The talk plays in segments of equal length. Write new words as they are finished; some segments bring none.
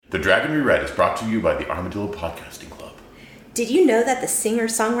The Dragon Reread is brought to you by the Armadillo Podcasting Club. Did you know that the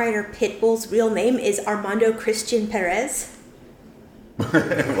singer-songwriter Pitbull's real name is Armando Christian Perez?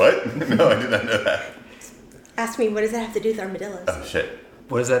 What? No, I did not know that. Ask me, what does that have to do with armadillos? Oh, shit.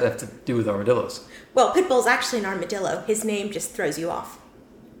 What does that have to do with armadillos? Well, Pitbull's actually an armadillo. His name just throws you off.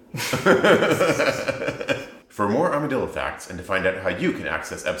 For more Armadillo facts and to find out how you can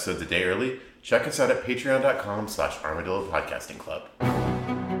access episodes a day early, check us out at patreon.com/Armadillo Podcasting Club.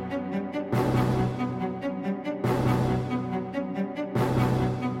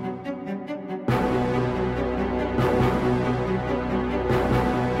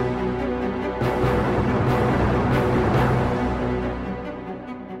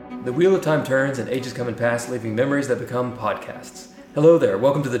 The wheel of time turns and ages come and pass, leaving memories that become podcasts. Hello there,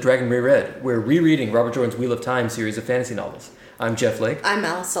 welcome to The Dragon Reread. We're rereading Robert Jordan's Wheel of Time series of fantasy novels. I'm Jeff Lake. I'm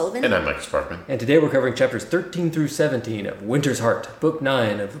Alice Sullivan. And I'm Michael Sparkman. And today we're covering chapters 13 through 17 of Winter's Heart, Book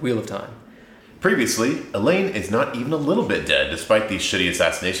 9 of The Wheel of Time. Previously, Elaine is not even a little bit dead, despite the shitty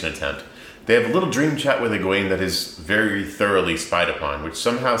assassination attempt. They have a little dream chat with Egwene that is very thoroughly spied upon, which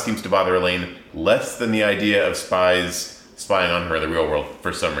somehow seems to bother Elaine less than the idea of spies spying on her in the real world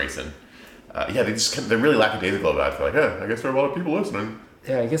for some reason. They're really lackadaisical about it. They're like, I guess there are a lot of people listening.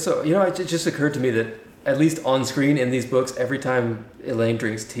 Yeah, I guess so. You know, it just occurred to me that, at least on screen in these books, every time Elaine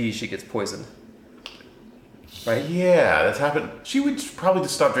drinks tea, she gets poisoned. Right? Yeah, that's happened. She would probably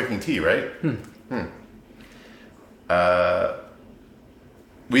just stop drinking tea, right?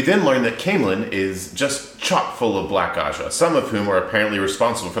 We then learn that Caemlyn is just chock full of Black Aja, some of whom are apparently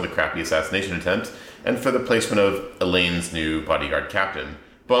responsible for the crappy assassination attempt and for the placement of Elaine's new bodyguard captain.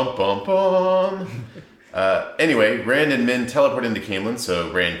 Bum, bum, bum. Anyway, Rand and Min teleport into Caemlyn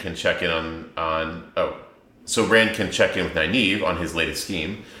so Rand can check in Rand can check in with Nynaeve on his latest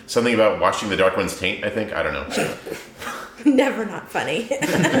scheme. Something about washing the Dark One's taint, I think. I don't know. Never not funny.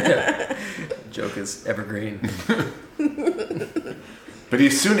 Joke is evergreen. But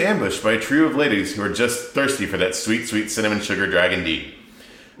he's soon ambushed by a trio of ladies who are just thirsty for that sweet, sweet cinnamon sugar dragon D.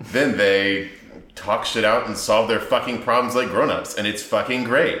 Then they talk shit out and solve their fucking problems like grown-ups, and it's fucking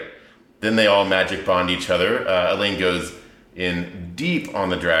great. Then they all magic bond each other. Elaine goes in deep on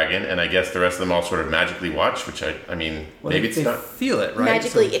the dragon, and I guess the rest of them all sort of magically watch, which maybe it's they not... feel it, right?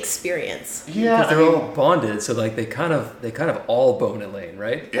 Magically experience. Yeah, because they're all bonded, so like they kind of all bone Elaine,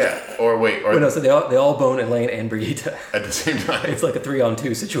 right? Yeah, or so they all bone Elaine and Brigitte at the same time. It's like a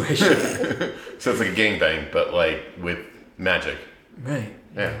 3-on-2 situation. So it's like a gangbang, but like with magic. Right.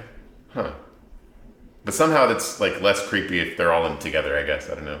 Yeah. Huh. But somehow that's like less creepy if they're all in together, I guess.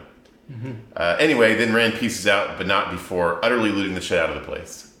 I don't know. Mm-hmm. Anyway, then Rand pieces out, but not before utterly looting the shit out of the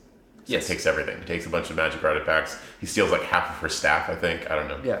place. So yes. He takes everything. He takes a bunch of magic artifacts. He steals like half of her staff, I think. I don't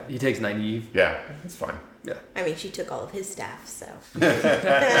know. Yeah, he takes Nynaeve. Yeah, that's fine. Yeah. I mean, she took all of his staff, so.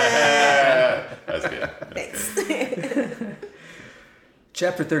 That's good. Thanks.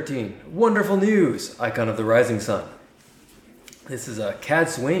 Chapter 13. Wonderful News, Icon of the Rising Sun. This is a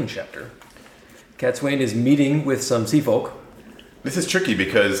Cadsuane chapter. Cadsuane is meeting with some sea folk. This is tricky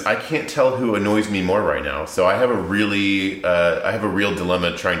because I can't tell who annoys me more right now. So I have a real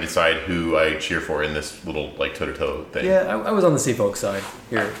dilemma trying to decide who I cheer for in this little like toe-to-toe thing. Yeah, I was on the sea folk side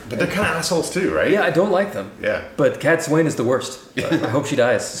here. But they're kind of assholes too, right? Yeah, I don't like them. Yeah. But Cadsuane is the worst. I hope she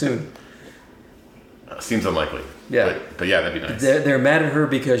dies soon. Seems unlikely. Yeah. But yeah, that'd be nice. They're mad at her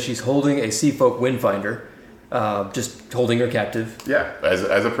because she's holding a sea folk windfinder. Just holding her captive. Yeah, as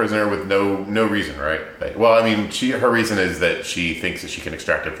a prisoner with no reason, right? Well, I mean, her reason is that she thinks that she can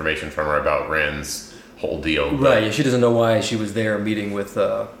extract information from her about Rand's whole deal. Right, yeah, she doesn't know why she was there meeting with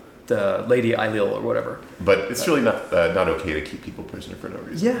the Lady Ailil or whatever. But it's really not okay to keep people prisoner for no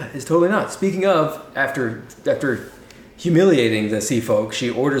reason. Yeah, it's totally not. Speaking of, after humiliating the sea folk, she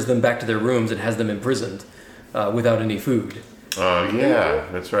orders them back to their rooms and has them imprisoned without any food. Yeah,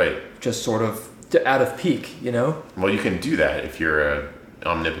 that's right. Just sort of out of pique, you know? Well, you can do that if you're an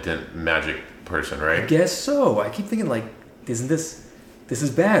omnipotent magic person, right? I guess so. I keep thinking, like, isn't this is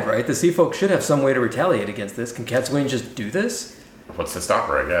bad, right? The sea folk should have some way to retaliate against this. Can Cadsuane just do this? What's to stop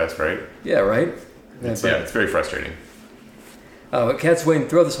her, I guess, right? Yeah, right? It's very frustrating. Cadsuane,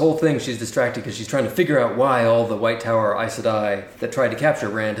 throughout this whole thing, she's distracted because she's trying to figure out why all the White Tower Aes Sedai that tried to capture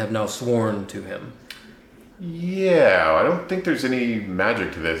Rand have now sworn to him. Yeah, I don't think there's any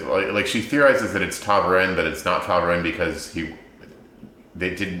magic to this. Like she theorizes that it's Ta'veren, but it's not Ta'veren because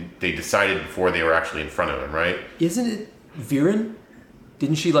they decided before they were actually in front of him, right? Isn't it Viren?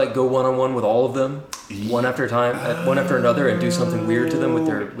 Didn't she like go one-on-one with all of them, one after another, and do something weird to them with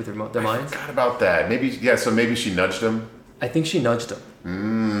their minds? I forgot about that. So maybe she nudged him. I think she nudged him.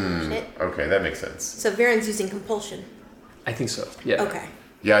 Shit. Okay, that makes sense. So Viren's using compulsion. I think so. Yeah. Okay.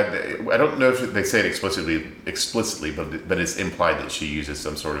 Yeah, I don't know if they say it explicitly, but it's implied that she uses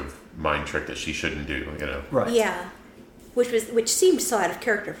some sort of mind trick that she shouldn't do. You know. Right. Yeah. Which seemed so out of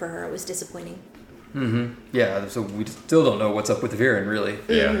character for her. It was disappointing. Mm-hmm. Yeah, so we still don't know what's up with Viren, really.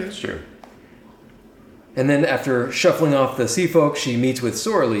 Yeah, it's true. And then after shuffling off the sea folk, she meets with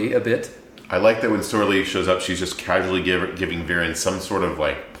Sorley a bit. I like that when Sorley shows up, she's just casually giving Viren some sort of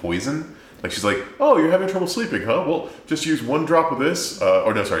like poison. Like she's like, "Oh, you're having trouble sleeping, huh? Well, just use 1 drop of this,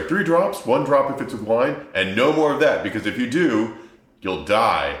 3 drops. 1 drop if it's with wine, and no more of that because if you do, you'll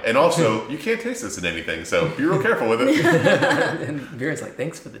die. And also, you can't taste this in anything, so be real careful with it." And Viren's like,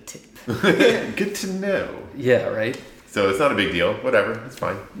 "Thanks for the tip." Good to know. Yeah, right? So it's not a big deal. Whatever, it's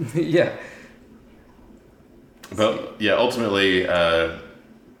fine. Yeah. But yeah, ultimately,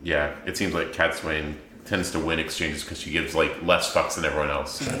 it seems like Cat Swain tends to win exchanges because she gives like less fucks than everyone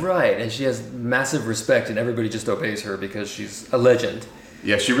else. Right, and she has massive respect, and everybody just obeys her because she's a legend.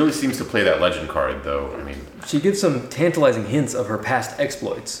 Yeah, she really seems to play that legend card, though. I mean, She gives some tantalizing hints of her past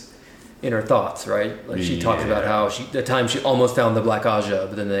exploits in her thoughts, right? Like she talks about how the time she almost found the Black Aja,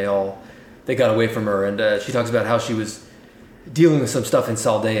 but then they got away from her, and she talks about how she was dealing with some stuff in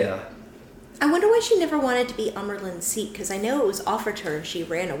Saldea. I wonder why she never wanted to be Amerlin's seat, because I know it was offered to her and she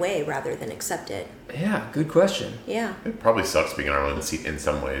ran away rather than accept it. Yeah, good question. Yeah. it probably sucks being an Arlen seat in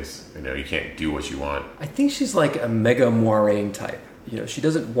some ways. You know, you can't do what you want. I think she's like a Mega Moiraine type. You know, she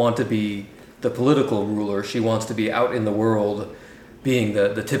doesn't want to be the political ruler. She wants to be out in the world being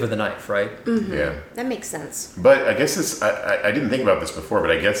the tip of the knife, right? Mm-hmm. Yeah. That makes sense. But I guess this, I didn't think about this before, but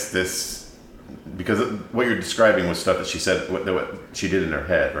I guess this, because what you're describing was stuff that she said, what she did in her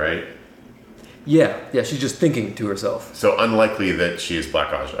head, right? Yeah, she's just thinking to herself. So unlikely that she is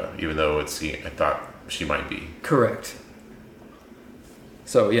Black Aja, even though I thought she might be. Correct.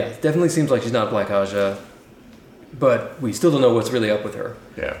 So yeah, it definitely seems like she's not Black Aja, but we still don't know what's really up with her.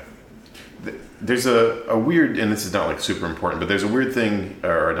 Yeah. There's a weird, and this is not like super important, but there's a weird thing,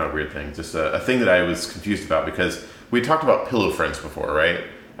 or not a weird thing, just a thing that I was confused about because we talked about pillow friends before, right?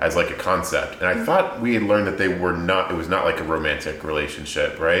 As like a concept. And I thought we had learned that it was not like a romantic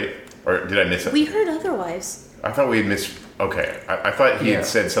relationship, right? Or did I miss it? We heard otherwise. I thought we had missed, okay. I thought he had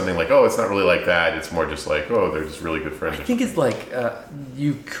said something like, oh, it's not really like that. It's more just like, oh, they're just really good friends. I think it's like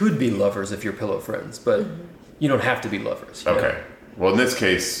you could be lovers if you're pillow friends, but you don't have to be lovers. You Okay. know? Well, in this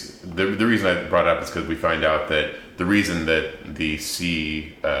case, the reason I brought it up is because we find out that the reason that the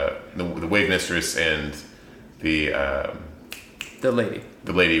sea, the wave mistress and the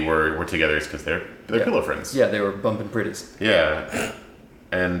lady were together is because they're pillow friends. Yeah, they were bumping pretties. Yeah,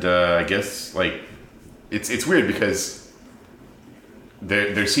 and I guess like it's weird because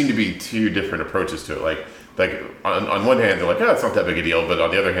there seem to be 2 different approaches to it. Like on one hand they're like, oh, it's not that big a deal, but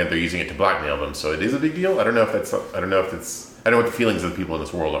on the other hand they're using it to blackmail them, so it is a big deal. I don't know what the feelings of the people in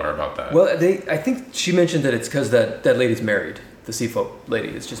this world are about that. Well, I think she mentioned that it's because that lady's married. The sea folk lady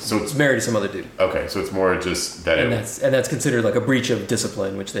is just it's married to some other dude. Okay, so it's more just that, and that's considered like a breach of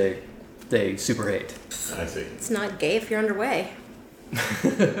discipline, which they super hate. I see. It's not gay if you're underway.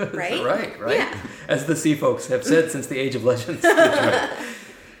 Right? Right. Yeah. As the sea folks have said since the Age of Legends.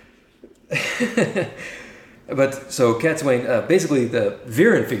 But so Cat Swain, basically the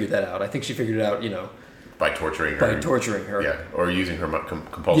Viren figured that out. I think she figured it out, By torturing her. Yeah, or using her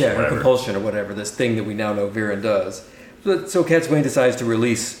compulsion. Yeah, her compulsion or whatever, this thing that we now know Viren does. So Cat Swain decides to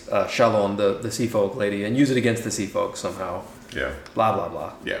release Shalon, the sea folk lady, and use it against the sea folk somehow. Yeah. Blah, blah,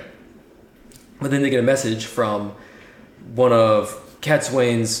 blah. Yeah. But then they get a message from one of Cat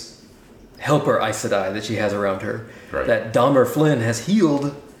Swain's helper Aes Sedai that she has around her. Right. That Dahmer Flynn has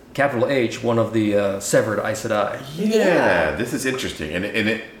healed, capital H, one of the severed Aes Sedai. Yeah, this is interesting. And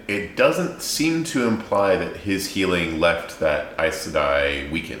it doesn't seem to imply that his healing left that Aes Sedai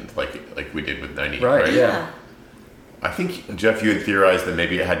weakened like we did with Nynaeve, right? Yeah. I think, Jeff, you had theorized that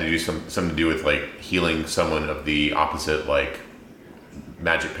maybe it had to do something to do with like healing someone of the opposite like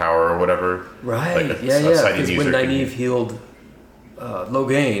magic power or whatever. Right. Like Yeah. Because when Nynaeve healed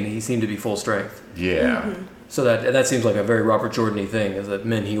Logain, he seemed to be full strength. Yeah. Mm-hmm. So that seems like a very Robert Jordan-y thing, is that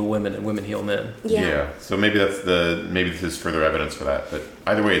men heal women and women heal men. Yeah. So maybe this is further evidence for that. But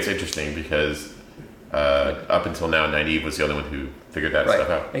either way, it's interesting because up until now, Nynaeve was the only one who figured that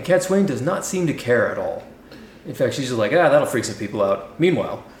stuff out. And Cat Swain does not seem to care at all. In fact, she's just like, that'll freak some people out.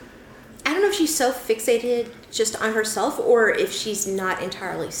 Meanwhile, I don't know if she's so fixated just on herself or if she's not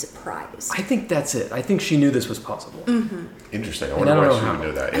entirely surprised. I think that's it. I think she knew this was possible. Mm-hmm. Interesting. I wonder why she would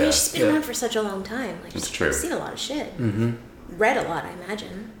know that. I mean, she's been around for such a long time. Like, it's true. She's seen a lot of shit. Mm-hmm. Read a lot, I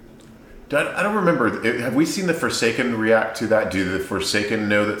imagine. I don't remember. Have we seen the Forsaken react to that? Do the Forsaken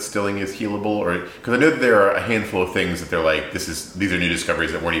know that Stilling is healable? Or because I know that there are a handful of things that they're like, these are new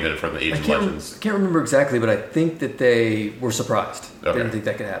discoveries that weren't even from the Age of Legends. I can't remember exactly, but I think that they were surprised. Okay. They didn't think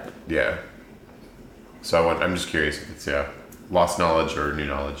that could happen. Yeah. So I'm just curious if it's lost knowledge or new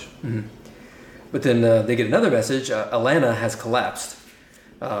knowledge. Mm-hmm. But then they get another message. Alana has collapsed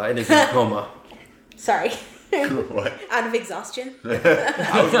and is in a coma. Sorry. What? Out of exhaustion.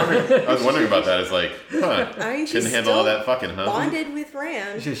 I was wondering about that. It's like, I mean, couldn't handle all that fucking, huh? Bonded with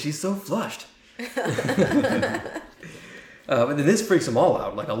Rand. She's so flushed. But then this freaks them all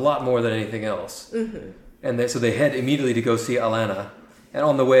out, like a lot more than anything else. Mm-hmm. And so they head immediately to go see Alana. And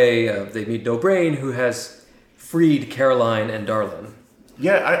on the way, they meet Dobrain, who has freed Caroline and Darlin.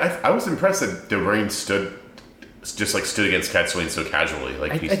 Yeah, I was impressed that Dobrain stood against Catwayne so casually.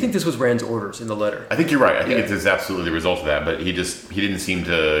 Like I think this was Rand's orders in the letter. I think you're right. I think it is absolutely the result of that. But he didn't seem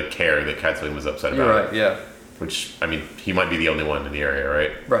to care that Catwayne was upset about it. You're right. Yeah. Which, I mean, he might be the only one in the area,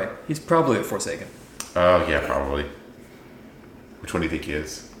 right? Right. He's probably a Forsaken. Oh yeah, probably. Which one do you think he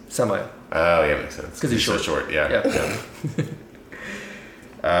is? Samael. Oh yeah, makes sense. Because he's so short. Yeah. Yeah.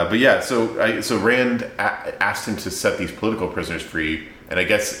 But yeah, so Rand asked him to set these political prisoners free, and I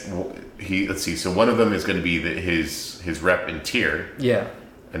guess let's see. So one of them is going to be his rep in Tyr. Yeah.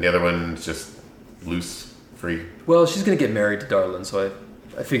 And the other one's just loose, free. Well, she's going to get married to Darlin, so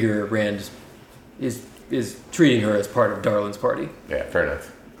I figure Rand is treating her as part of Darlin's party. Yeah, fair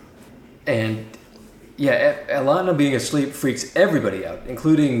enough. And yeah, Alana being asleep freaks everybody out,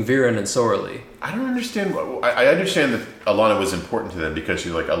 including Viren and Sorely. I don't understand. I understand that Alana was important to them because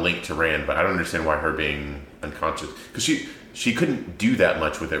she's like a link to Rand, but I don't understand why her being unconscious, because she couldn't do that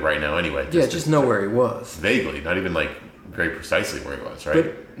much with it right now anyway. Just know where he was. Vaguely, not even like very precisely where he was, right?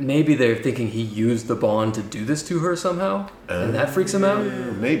 But maybe they're thinking he used the bond to do this to her somehow, and that freaks him out.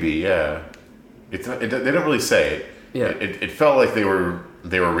 Maybe, yeah. They don't really say it. Yeah. It felt like they were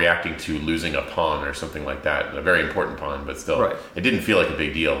reacting to losing a pawn or something like that, a very important pawn, but still, right. It didn't feel like a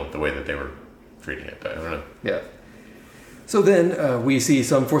big deal the way that they were treating it. I don't know. Yeah. So then we see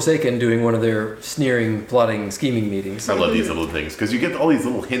some Forsaken doing one of their sneering, plotting, scheming meetings. I love these little things because you get all these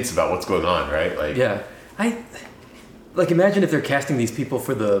little hints about what's going on, right? Like, yeah, imagine if they're casting these people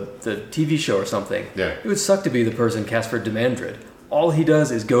for the TV show or something. Yeah. It would suck to be the person cast for Demandred. All he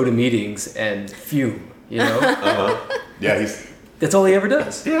does is go to meetings and fume. You know. Yeah, that's all he ever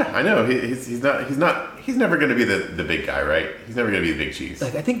does. Yeah, I know. He's never going to be the big guy, right? He's never going to be the big cheese.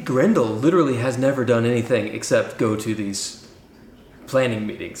 Like, I think Grendel literally has never done anything except go to these planning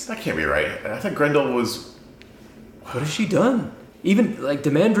meetings. That can't be right. I thought Grendel was... What has she done? Even, like,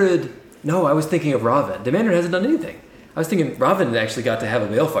 Demandred... No, I was thinking of Raven. Demandred hasn't done anything. I was thinking Raven actually got to have a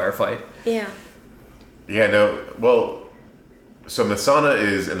Balefire fight. Yeah. Yeah, no... Well... So Masana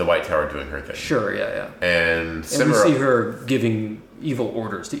is in the White Tower doing her thing. Sure, yeah. And we see her giving evil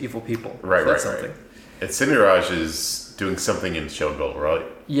orders to evil people. Right. Something. And Semiraj is doing something in Shieldville, right?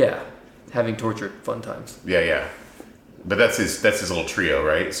 Yeah, having tortured fun times. Yeah. But that's his little trio,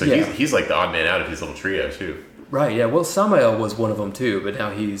 right? So yeah. he's like the odd man out of his little trio too. Right. Yeah. Well, Samael was one of them too, but now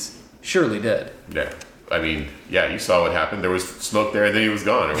he's surely dead. Yeah. I mean, yeah. You saw what happened. There was smoke there, and then he was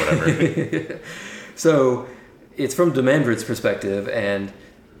gone, or whatever. So. It's from Demandred's perspective, and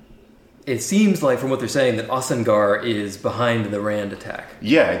it seems like, from what they're saying, that Osengar is behind the Rand attack.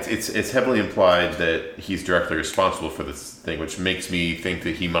 Yeah, it's heavily implied that he's directly responsible for this thing, which makes me think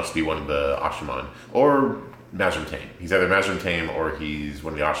that he must be one of the Ashaman. Or Mazrim Taim. He's either Mazrim Taim or he's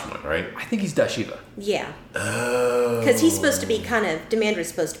one of the Ashaman, right? I think he's Dashiva. Yeah. Oh. Because he's supposed to be Demandred's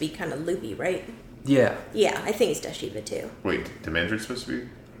supposed to be kind of loopy, right? Yeah. Yeah, I think it's Dashiva too. Wait, Demandred's supposed to be?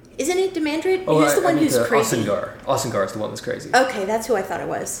 Isn't it Demandred? Oh, who's the one who's crazy? Osengar is the one that's crazy. Okay, that's who I thought it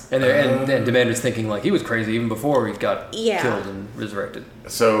was. And Demandred's thinking like he was crazy even before he got killed and resurrected.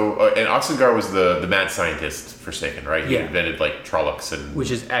 So, and Osengar was the mad scientist Forsaken, right? He invented like Trollocs and... Which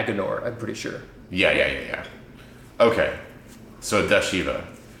is Agonor, I'm pretty sure. Yeah. Okay, so Dashiva.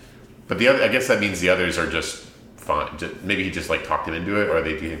 But I guess that means the others are just fine. Maybe he just like talked him into it, or do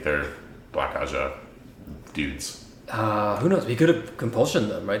you think they're Black Aja dudes? Who knows? He could have compulsioned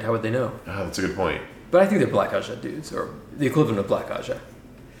them, right? How would they know? Oh, that's a good point. But I think they're Black Aja dudes, or the equivalent of Black Aja.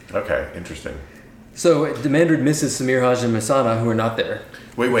 Okay, interesting. So Demandred misses Semirhaj and Masana, who are not there.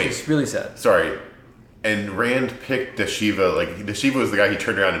 Wait. It's really sad. Sorry. And Rand picked Dashiva. Like, Dashiva was the guy he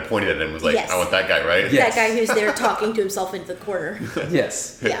turned around and pointed at him and was like, yes. I want that guy, right? Yes. That guy who's there talking to himself into the corner.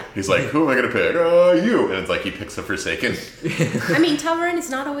 Yes. Yeah. He's like, who am I going to pick? You. And it's like he picks a Forsaken. I mean, Tal'Varen is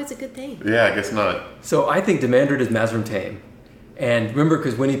not always a good thing. Yeah, I guess not. So I think Demandred is Mazrim Taim. And remember,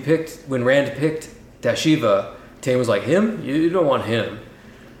 because when Rand picked Dashiva, Taim was like, him? You don't want him.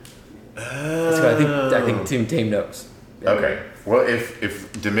 That's what I think Team Tame knows. Okay. Well,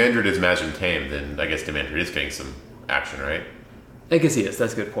 if Demandred is Majin Tame, then I guess Demandred is getting some action, right? I guess he is.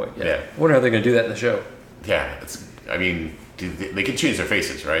 That's a good point. Yeah. I wonder how they're going to do that in the show. Yeah. I mean, they can change their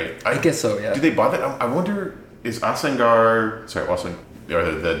faces, right? I guess so, yeah. Do they bother? I wonder, is Asangar... Sorry, or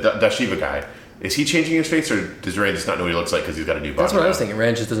the Dashiva guy, is he changing his face, or does Rand just not know what he looks like because he's got a new body? That's what now? I was thinking.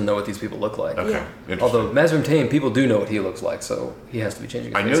 Rand just doesn't know what these people look like. Okay. Yeah. Interesting. Although Mazrim Tame, people do know what he looks like, so he has to be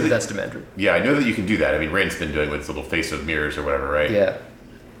changing his face. If that's Demandred. Yeah, I know that you can do that. I mean, Rand's been doing with his little face of mirrors or whatever, right? Yeah.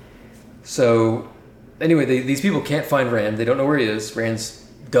 So, anyway, these people can't find Rand. They don't know where he is. Rand's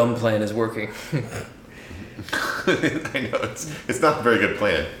dumb plan is working. I know, it's not a very good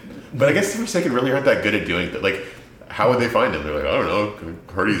plan. But I guess the Forsaken really aren't that good at doing that. Like, how would they find him? They're like, I don't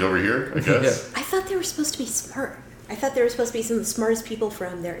know, heard he's over here, I guess. I thought they were supposed to be smart. I thought they were supposed to be some of the smartest people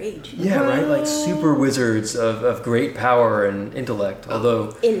from their age. Yeah, right? Like super wizards of great power and intellect.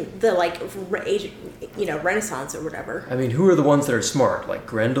 Although... in the, Renaissance or whatever. I mean, who are the ones that are smart? Like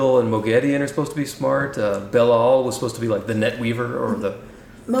Grendel and Moghedien are supposed to be smart. Belal was supposed to be like the net weaver or the...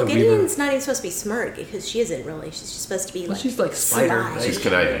 Moghedien's not even supposed to be smart because she isn't really. She's just supposed to be she's like spider. sly. She's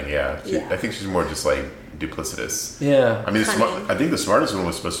conniving, yeah. Yeah. I think she's more just like duplicitous. Yeah. I mean, Cunning. I think the smartest one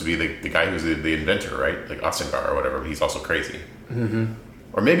was supposed to be the guy who's the inventor, right? Like Asangar or whatever. But he's also crazy. Mm-hmm.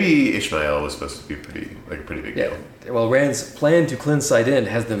 Or maybe Ishmael was supposed to be a pretty big deal. Well, Rand's plan to cleanse Sidon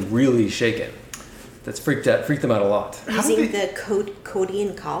has them really shaken. That's freaked them out a lot. Using the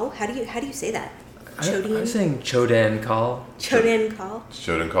Codian call. How do you say that? I'm saying Chodan Kal. Chodan call.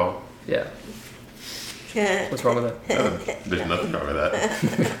 Shodan call? Yeah. What's wrong with that? There's nothing wrong with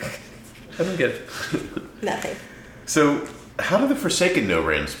that. I don't get it. Nothing. So, how do the Forsaken know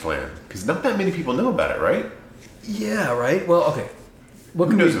Rand's plan? Because not that many people know about it, right? Yeah, right? Well, okay. What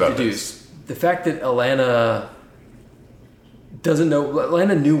Who can knows we about deduce? The fact that Alana doesn't know...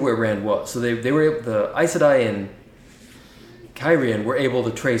 Alana knew where Rand was. So they were able... The Aes Sedai and Kyrian were able to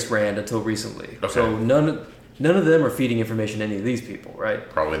trace Rand until recently. Okay. So none of them are feeding information to any of these people, right?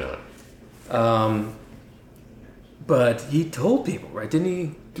 Probably not. But he told people, right? Didn't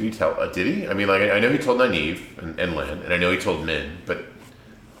he? Did he tell? Did he? I mean, like I know he told Nynaeve and Lan, and I know he told Min, but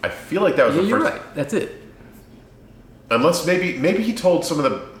I feel like that was Yeah, the you're first. right. That's it. Unless maybe he told some of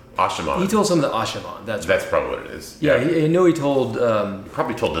the Ashaman. He told some of the Ashaman. That's probably what it is. Yeah, I know he told He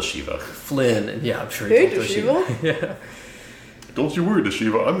probably told Dashiva. Flynn, and yeah, I'm sure he Hey, told Dashiva. Yeah. Don't you worry,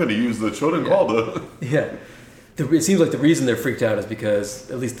 Dashiva. I'm going to use the Chodan Call to. Yeah. It seems like the reason they're freaked out is because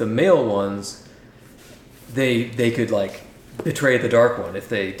at least the male ones, they could like betray the Dark One if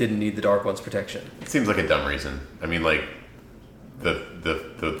they didn't need the Dark One's protection. It seems like a dumb reason. I mean, like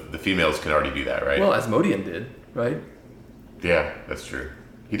the females can already do that, right? Well, Asmodean did, right? Yeah, that's true.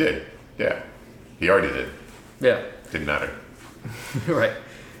 He did. Yeah, he already did. Yeah. Didn't matter. Right.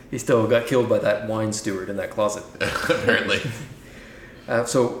 He still got killed by that wine steward in that closet. Apparently.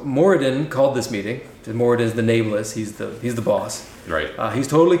 So Moradin called this meeting. Moradin is the nameless. He's the boss. Right. He's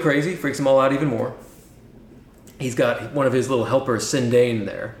totally crazy. Freaks them all out even more. He's got one of his little helpers, Sindane,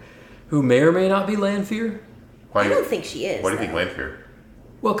 there, who may or may not be Lanfear. Why I don't think she is. Why do you think though. Lanfear?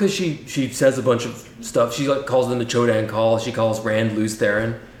 Well, because she says a bunch of stuff. She like calls them the Chodan Call. She calls Rand Luce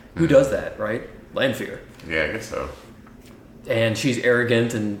Theron. Who does that, right? Lanfear. Yeah, I guess so. And she's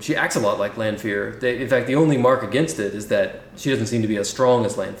arrogant, and she acts a lot like Lanfear. In fact, the only mark against it is that she doesn't seem to be as strong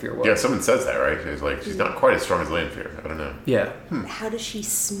as Lanfear was. Yeah, someone says that, right? She's like, she's not quite as strong as Lanfear. I don't know. Yeah. How does she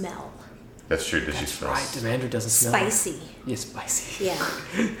smell? That's true. Does she smell? Right, Demandred doesn't smell. Spicy. Yeah, spicy.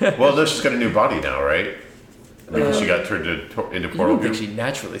 Yeah. Well, no, she's got a new body now, right? Because she got turned into You portal don't think goo. she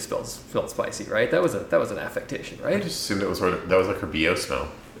naturally smelled spicy, right? That was an affectation, I right? just assumed that was like her BO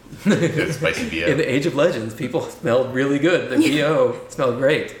smell. It's spicy BO. In the Age of Legends, people smelled really good. Their BO smelled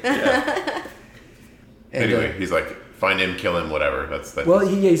great. Yeah. And, Anyway, he's like, find him, kill him, whatever. That's that. well,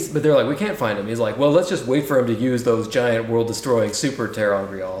 but they're like, we can't find him. He's like, well, let's just wait for him to use those giant world-destroying super Terran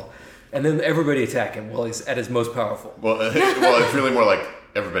Grial, and then everybody attack him while he's at his most powerful. Well, it's really more like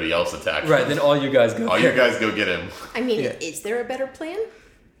everybody else attack. Right, then all you guys go. All you guys go get him. I mean, Yeah. is there a better plan?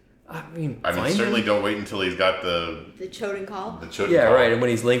 I mean, I mean, find certainly him? don't wait until he's got the The Chodan call? Chodan Yeah, Call. right. And when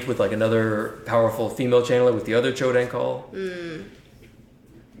he's linked with like another powerful female channeler with the other Chodan Call, and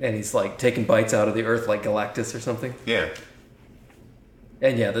he's like taking bites out of the earth like Galactus or something. Yeah.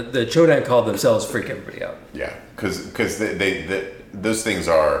 And yeah, the Chodan Call themselves freak everybody out. Yeah, because they those things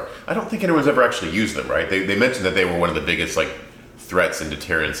are. I don't think anyone's ever actually used them, right? They mentioned that they were one of the biggest like threats and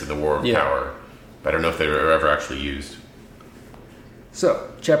deterrents in the War of Yeah. Power, but I don't know if they were ever actually used.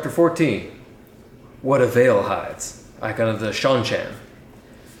 So, chapter 14. What a veil hides. Icon of the Shanshan.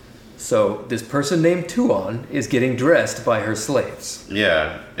 So this person named Tuon is getting dressed by her slaves.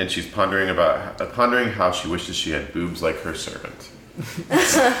 Yeah, and she's pondering how she wishes she had boobs like her servant.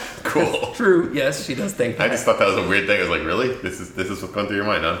 Cool. True, yes, she does think that. I just thought that was a weird thing. I was like, really? This is what's going through your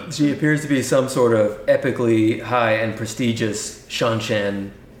mind, huh? She appears to be some sort of epically high and prestigious Shanshan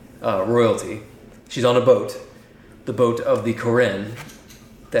royalty. She's on a boat, the boat of the Koren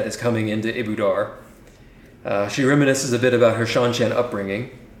that is coming into Ibudar. She reminisces a bit about her Shanshan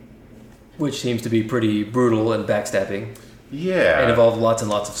upbringing, which seems to be pretty brutal and backstabbing, Yeah. and involved lots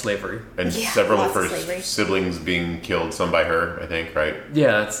and lots of slavery. And Yeah, several of lots her of slavery. siblings being killed, some by her, I think, right?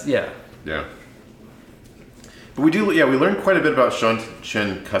 Yeah, Yeah. But we learn quite a bit about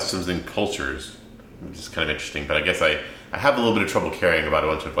Shanshan customs and cultures, which is kind of interesting. But I guess I have a little bit of trouble caring about a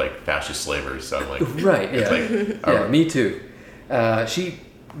bunch of like fascist slavers. So I'm like, right, it's yeah. like, Yeah, me too. She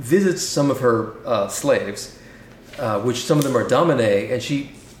visits some of her slaves, which some of them are Domine, and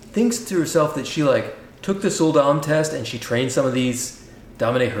she thinks to herself that she like took the Suldam test and she trained some of these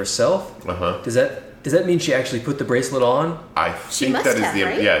Domine herself. Does that mean she actually put the bracelet on? I She think must that is have, the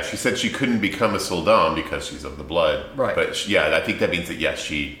right? yeah. She said she couldn't become a Suldam because she's of the blood. Right. But I think that means that yes,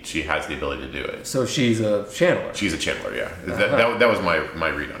 she has the ability to do it. So she's a channeler. She's a channeler. Yeah. That was my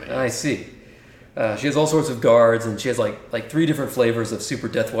read on it. I see. She has all sorts of guards, and she has like 3 different flavors of Super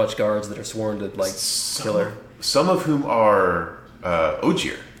Death Watch guards that are sworn to like kill her. Some of whom are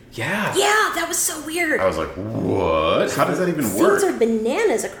Ogier. Yeah. Yeah, that was so weird. I was like, what? How does that even Things work? are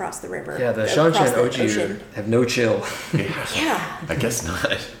bananas across the river. Yeah, the across Shanshan the Oji ocean. have no chill. Yeah. I guess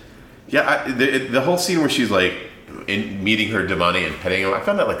not. Yeah, the whole scene where she's like meeting her Damani and petting him, I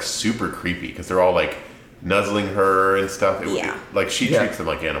found that like super creepy because they're all like nuzzling her and stuff. Like she Yeah. treats them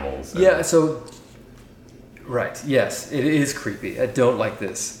like animals. And- Yeah, so... Right, yes, it is creepy. I don't like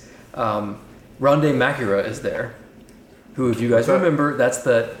this. Ronde Makura is there, who, if you guys What's that? remember, that's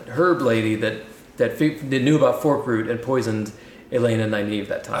the herb lady that knew about Forkroot and poisoned Elena and Nynaeve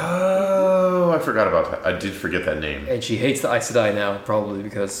that time. Oh, I forgot about that. I did forget that name. And she hates the Aes Sedai now, probably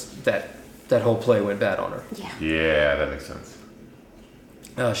because that whole play went bad on her. Yeah. Yeah, that makes sense.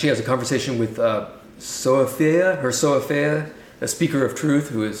 She has a conversation with Sophia, a speaker of truth,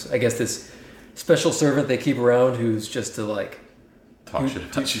 who is, I guess, this special servant they keep around who's just to like... Talk shit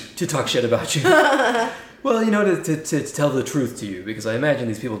about you. To talk shit about you. Well, to tell the truth to you, because I imagine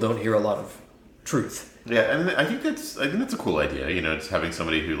these people don't hear a lot of truth. Yeah, and I think that's a cool idea. Just having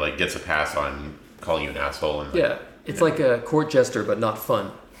somebody who like gets a pass on calling you an asshole. And like, Yeah, it's like a court jester, but not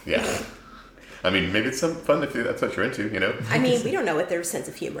fun. Yeah. I mean, maybe it's some fun if that's what you're into. I mean, we don't know what their sense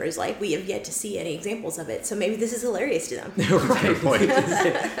of humor is like. We have yet to see any examples of it, so maybe this is hilarious to them. Right. point.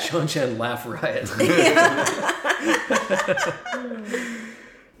 Shanshan laugh riot.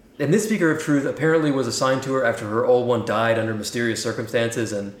 And this speaker of truth apparently was assigned to her after her old one died under mysterious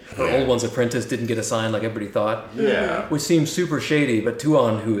circumstances, and her old one's apprentice didn't get assigned like everybody thought. Yeah. Which seems super shady, but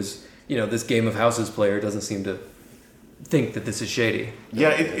Tuon, who is, this Game of Houses player, doesn't seem to think that this is shady. Yeah,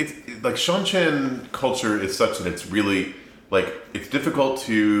 it's like Shanshan culture is such that it's really like it's difficult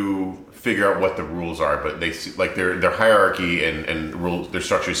to figure out what the rules are, but they like their hierarchy and rules, their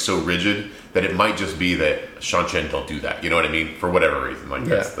structure is so rigid that it might just be that Shanshan don't do that. You know what I mean? For whatever reason, like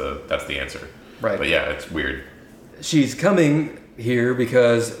that's the answer. Right. But yeah, it's weird. She's coming here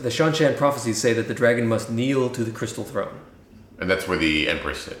because the Shanshan prophecies say that the dragon must kneel to the crystal throne. And that's where the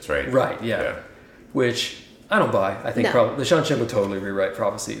Empress sits, right? Right, yeah. Which I don't buy. I think No. the Shanshan would totally rewrite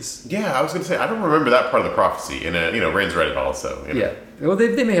prophecies. Yeah, I was going to say, I don't remember that part of the prophecy. And, Rain's read it all, so. Yeah. Well,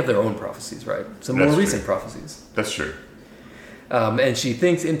 they may have their own prophecies, right? Some more That's true. recent prophecies. That's true. And she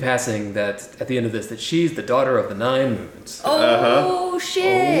thinks in passing that at the end of this, that she's the daughter of the 9 moons. Oh,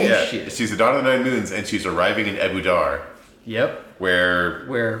 shit. Yeah, shit. she's the daughter of the 9 moons, and she's arriving in Ebudar, Yep.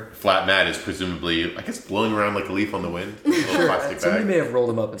 where Flat Matt is presumably, I guess, blowing around like a leaf on the wind. A little plastic Somebody bag. may have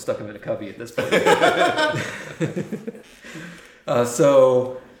rolled him up and stuck him in a cubby at this point.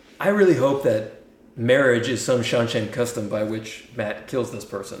 So I really hope that marriage is some Shanshan custom by which Matt kills this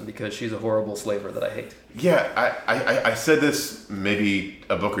person, because she's a horrible slaver that I hate. Yeah, I said this maybe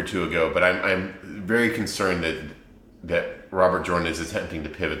a book or two ago, but I'm very concerned that Robert Jordan is attempting to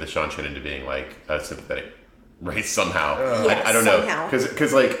pivot the Shanshan into being like a sympathetic race somehow. Yes, I don't know, somehow.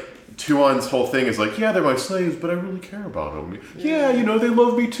 because like Tuon's whole thing is like, yeah, they're my slaves, but I really care about them. Yeah, they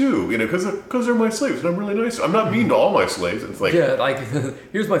love me too, because they're my slaves, and I'm really nice. I'm not mean to all my slaves. It's like, Yeah, like,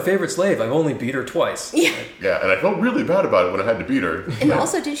 here's my favorite slave. I've only beat her twice. Yeah. yeah, and I felt really bad about it when I had to beat her. And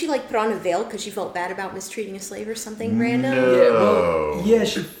also, didn't she put on a veil because she felt bad about mistreating a slave or something random? Yeah,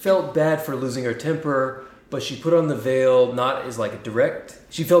 she felt bad for losing her temper, but she put on the veil not as like a direct.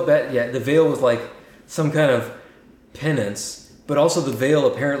 She felt bad. Yeah, the veil was like some kind of penance But also the veil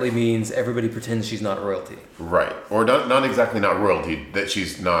apparently means everybody pretends she's not royalty. Right. Or not exactly not royalty, that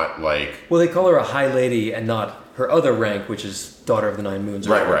she's not like... Well, they call her a high lady and not her other rank, which is Daughter of the Nine Moons.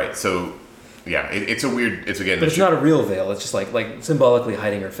 Right. So, yeah, it's a weird... It's again... But it's not a real veil. It's just like symbolically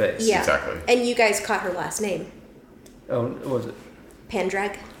hiding her face. Yeah. Exactly. And you guys caught her last name. Oh, what was it?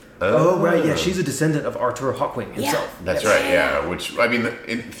 Pendrag. Oh, right, yeah. She's a descendant of Arthur Hawkwing himself. That's right, yeah. Which, I mean,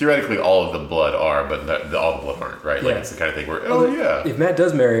 theoretically all of the blood are, but all the blood aren't, right? Like, it's the kind of thing where, If Matt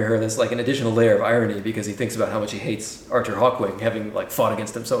does marry her, that's like an additional layer of irony because he thinks about how much he hates Arthur Hawkwing, having like fought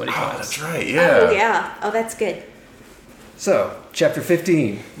against him so many times. That's right, yeah. Oh, yeah. Oh, that's good. So, chapter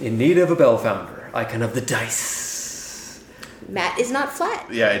 15, In Need of a Bell Founder, Icon of the Dice. Matt is not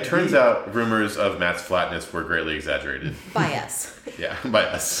flat. Yeah, it turns out rumors of Matt's flatness were greatly exaggerated. By us. Yeah, by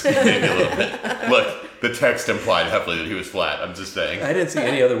us. Maybe a little bit. Look, the text implied heavily that he was flat. I'm just saying. I didn't see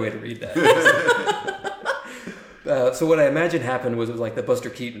any other way to read that. So what I imagine happened was it was like the Buster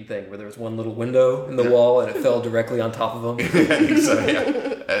Keaton thing, where there was one little window in the wall and it fell directly on top of him. I think so, yeah.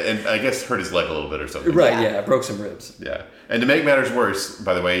 And I guess hurt his leg a little bit or something. Right, yeah, broke some ribs. Yeah. And to make matters worse,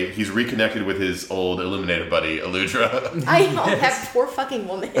 by the way, he's reconnected with his old Illuminator buddy, Eludra. I know, that poor fucking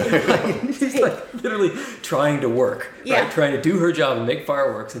woman. He's like literally trying to work, Yeah. right? Trying to do her job and make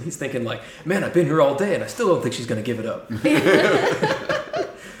fireworks, and he's thinking like, man, I've been here all day and I still don't think she's going to give it up.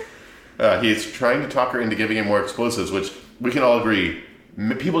 He's trying to talk her into giving him more explosives, which we can all agree,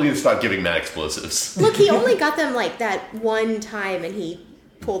 people need to stop giving Matt explosives. Look, he only got them like that one time and he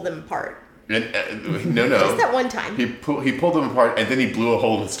pulled them apart. And, no. Just that one time. He pulled them apart and then he blew a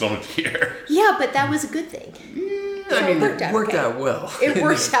hole in the Stormtear. Yeah, but that was a good thing. I mean, it worked out well. It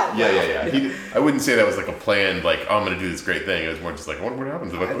worked out well. Yeah. I wouldn't say that was like a planned, like, oh, I'm going to do this great thing. It was more just like, I wonder what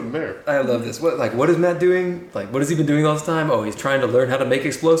happens if I put him there. I love this. What is Matt doing? Like, what has he been doing all this time? Oh, he's trying to learn how to make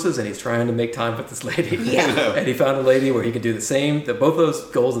explosives, and he's trying to make time with this lady. Yeah. And he found a lady where he could do both those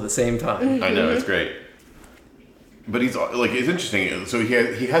goals at the same time. I know, it's great. But he's like, it's interesting. So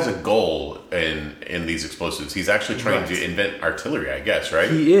he has a goal in these explosives. He's actually trying to invent artillery, I guess, right?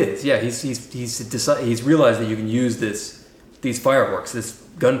 He is. Yeah, he's realized that you can use these fireworks, this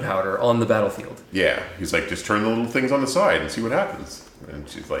gunpowder on the battlefield. Yeah, he's like, just turn the little things on the side and see what happens. And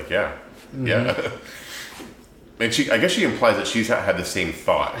she's like, yeah. And I guess she implies that she's had the same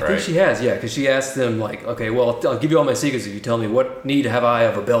thought, right? I think she has, yeah, because she asked him like, okay, well, I'll give you all my secrets if you tell me what need have I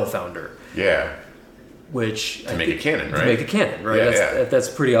of a bell founder. Yeah. Which to make a cannon, right? To make a cannon, right? Yeah, that's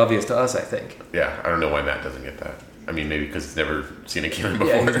pretty obvious to us, I think. Yeah, I don't know why Matt doesn't get that. I mean, maybe because he's never seen a cannon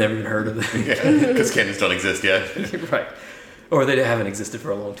before. Yeah, he's never even heard of it. Yeah, because cannons don't exist yet. Right. Or they haven't existed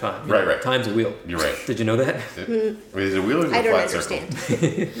for a long time. Right. Time's a wheel. You're right. Did you know that? Is it a wheel or is it a flat circle?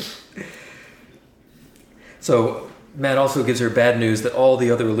 So, Matt also gives her bad news that all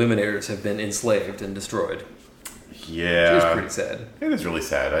the other Illuminators have been enslaved and destroyed. Yeah. Which is pretty sad. It is really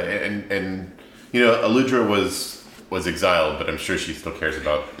sad. And you know, Eludra was exiled, but I'm sure she still cares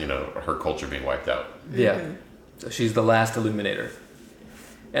about, you know, her culture being wiped out. Yeah. Mm-hmm. So she's the last Illuminator.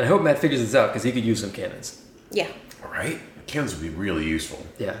 And I hope Matt figures this out, because he could use some cannons. Yeah. Right? Cannons would be really useful.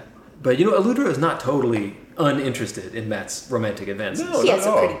 Yeah. But, you know, Eludra is not totally uninterested in Matt's romantic advances. No, he has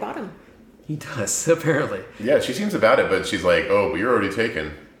a pretty bottom. He does, apparently. Yeah, she seems about it, but she's like, oh, but you're already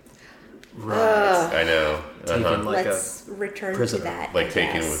taken. Right. I know. Taken like Let's return prisoner. to that. Like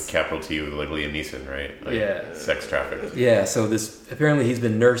taken with capital T with like Liam Neeson, right? Like Yeah. Sex trafficked. Yeah, so apparently he's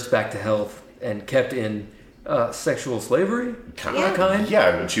been nursed back to health and kept in sexual slavery? Yeah.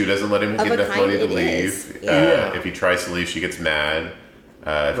 Yeah, and she doesn't let him get enough money to leave. Is. Yeah. If he tries to leave, she gets mad.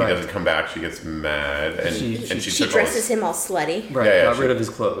 If he doesn't come back, she gets mad. And she dresses him all slutty. Right, Yeah, got rid of his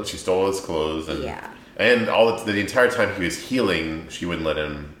clothes. She stole his clothes. And, Yeah. And the entire time he was healing, she wouldn't let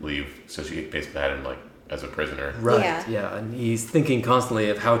him leave. So she basically had him like as a prisoner. Right, Yeah. And he's thinking constantly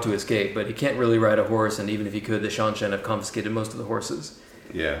of how to escape, but he can't really ride a horse, and even if he could, the Shanshan have confiscated most of the horses.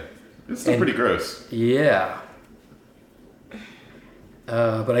 Yeah. It's still pretty gross. Yeah.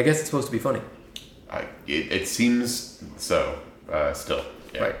 But I guess it's supposed to be funny. It seems so, still.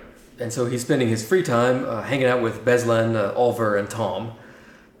 Yeah. Right. And so he's spending his free time hanging out with Beslan, Ulver, and Tom,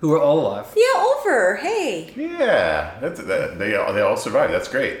 who are all alive. Yeah, Ulver. Hey. Yeah. They all survived. That's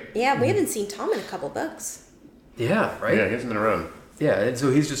great. Yeah, we haven't seen Tom in a couple books. Yeah, right? Yeah, he hasn't been around. Yeah, and so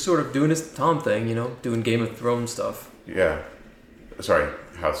he's just sort of doing his Tom thing, you know, doing Game of Thrones stuff. Yeah. Sorry,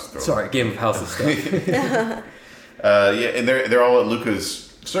 House of Thrones. Sorry, Game of Houses stuff. Yeah, and they're all at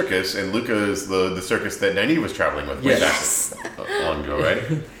Luca's circus, and Luca is the circus that Nynaeve was traveling with way back long ago, right?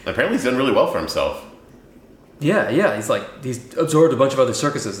 Apparently he's done really well for himself. Yeah, he's absorbed a bunch of other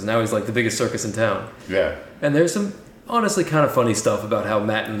circuses, and now he's like the biggest circus in town. Yeah. And there's some honestly kind of funny stuff about how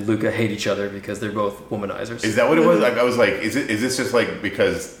Matt and Luca hate each other because they're both womanizers. Is that what it was? I was like, is this just like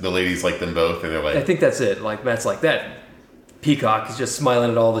because the ladies like them both and they're like... I think that's it. Like, Matt's like, that peacock is just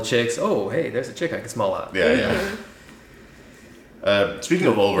smiling at all the chicks. Oh, hey, there's a chick I can smile at. Yeah. Speaking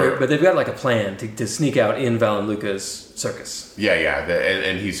of Ulver... But they've got like a plan to sneak out in Val and Luca's circus. Yeah.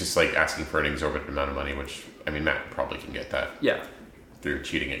 And he's just like asking for an exorbitant amount of money, which, I mean, Matt probably can get that. Yeah. Through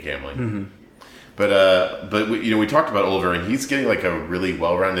cheating at gambling. Mm-hmm. But we talked about Ulver, and he's getting like a really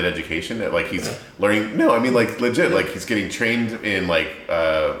well-rounded education. That like he's learning. No, I mean like legit. Like he's getting trained in like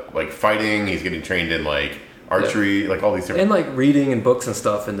fighting. He's getting trained in like archery, like all these different and like reading and books and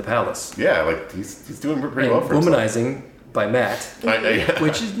stuff in the palace. Yeah, like he's doing pretty and well for himself. Womanizing by Matt, Yeah.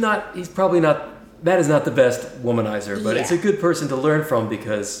 which is not. He's probably not. Matt is not the best womanizer, but it's a good person to learn from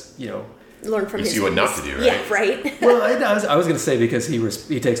because learn from you his see what not to do, right? Yeah, right. Well, I was going to say because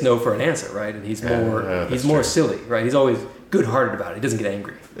he takes no for an answer, right? And he's more silly, right? He's always good-hearted about it. He doesn't get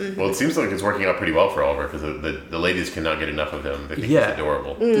angry. Mm-hmm. Well, it seems like it's working out pretty well for Oliver because the ladies cannot get enough of him. They think he's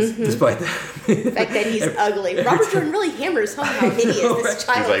adorable. Despite that. The fact that he's ugly. Robert Jordan really hammers home how hideous this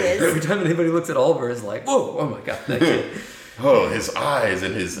child like, is. Every time anybody looks at Oliver, it's like, whoa, oh my god, that kid. Oh, his eyes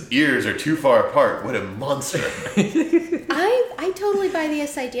and his ears are too far apart. What a monster. I totally buy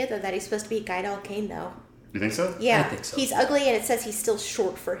this idea, though, that he's supposed to be Guy Dalkane, though. You think so? Yeah. I think so. He's ugly, and it says he's still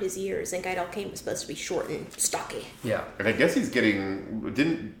short for his years, and Guy Dalkane was supposed to be short and stocky. Yeah. And I guess he's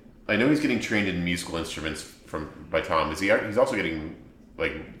getting... I know he's getting trained in musical instruments by Tom. He's also getting,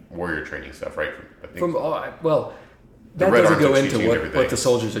 like, warrior training stuff, right? That Red doesn't Arms go are into teaching everything. what the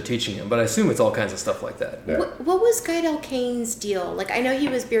soldiers are teaching him, but I assume it's all kinds of stuff like that. Yeah. What was Guy Dalkane's deal? Like, I know he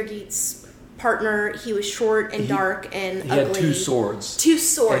was Birgit's partner. He was short and dark and He ugly. had 2 swords. 2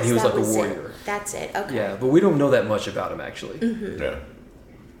 swords. And he was that like a was warrior. It. That's it. Okay. Yeah, but we don't know that much about him, actually. Mm-hmm. Yeah.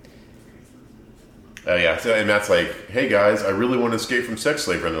 So, and Matt's like, hey guys, I really want to escape from sex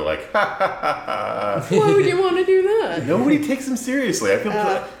slavery. And they're like, ha ha ha ha. Why would you want to do that? Nobody takes him seriously. I feel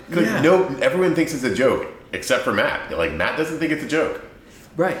like everyone thinks it's a joke, except for Matt. Like, Matt doesn't think it's a joke.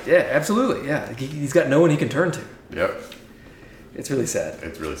 Right, yeah, absolutely, yeah. He's got no one he can turn to. Yep. It's really sad.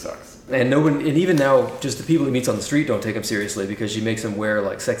 It really sucks. And and even now, just the people he meets on the street don't take him seriously because she makes him wear,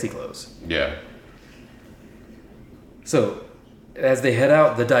 like, sexy clothes. Yeah. So, as they head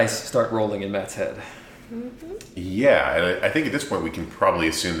out, the dice start rolling in Matt's head. Mm-hmm. Yeah, and I think at this point we can probably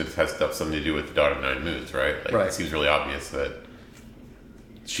assume that it has something to do with the Daughter of Nine Moons, right? Like, right. It seems really obvious that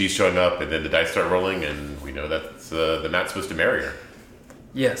she's showing up and then the dice start rolling and we know that Matt's supposed to marry her.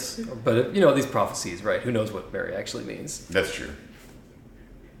 Yes, but, these prophecies, right? Who knows what Mary actually means. That's true.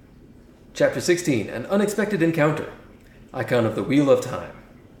 Chapter 16, An Unexpected Encounter. Icon of the Wheel of Time.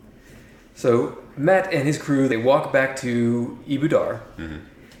 So, Matt and his crew, they walk back to Ibudar. Mm-hmm.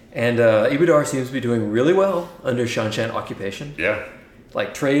 And Ibudar seems to be doing really well under Shanshan occupation. Yeah.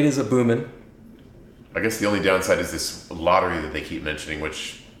 Like, trade is a booming. I guess the only downside is this lottery that they keep mentioning,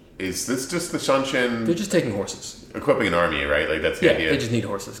 which is this just the Shanshan... They're just taking horses. Equipping an army, right? Like, that's the idea. Yeah, they just need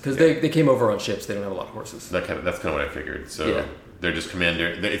horses. Because they came over on ships. They don't have a lot of horses. That's kind of what I figured. So they're just commander...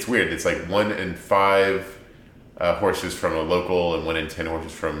 It's weird. It's like 1 in 5 horses from a local and 1 in 10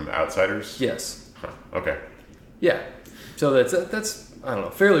 horses from outsiders? Yes. Huh. Okay. Yeah. So that's I don't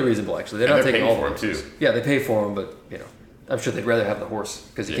know, fairly reasonable, actually. They're not taking all the horses. Too. Yeah, they pay for them, but, I'm sure they'd rather have the horse.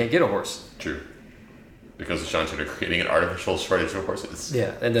 Because you can't get a horse. True. Because the Shanshan are creating an artificial shortage of horses.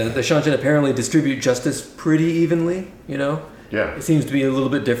 Yeah, and the Shanshan apparently distribute justice pretty evenly, Yeah. It seems to be a little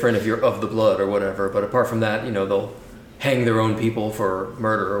bit different if you're of the blood or whatever, but apart from that, they'll hang their own people for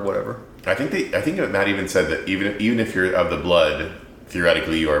murder or whatever. I think Matt even said that even if you're of the blood,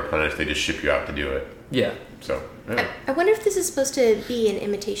 theoretically you are punished, they just ship you out to do it. Yeah. So, yeah. I wonder if this is supposed to be an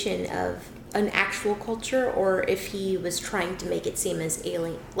imitation of an actual culture or if he was trying to make it seem as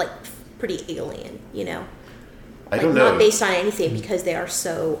alien, like pretty alien, I don't know. Not based on anything because they are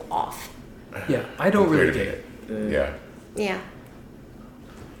so off. Yeah, I don't really get it. Yeah. Yeah.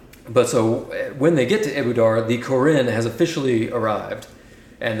 But so when they get to Ibudar, the Korin has officially arrived.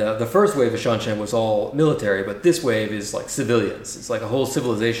 And the first wave of Shanshan was all military, but this wave is like civilians. It's like a whole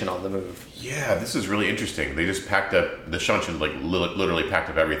civilization on the move. Yeah, this is really interesting. They just packed up, the Shanshan literally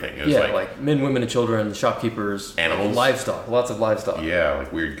packed up everything. It was like men, women, and children, shopkeepers. Animals. Livestock, lots of livestock. Yeah,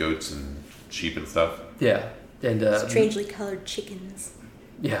 like weird goats and sheep and stuff. Yeah. And strangely colored chickens.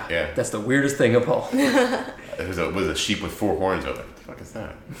 Yeah, that's the weirdest thing of all. It was a sheep with 4 horns. I was like, what the fuck is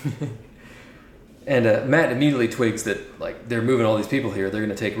that? And Matt immediately twigs that like they're moving all these people here. They're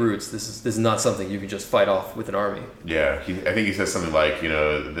going to take roots. This is not something you can just fight off with an army. Yeah, I think he says something like,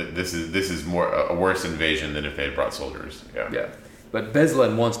 this is more a worse invasion than if they had brought soldiers. Yeah. Yeah, but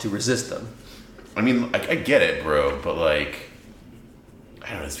Beslan wants to resist them. I mean, I get it, bro, but like, I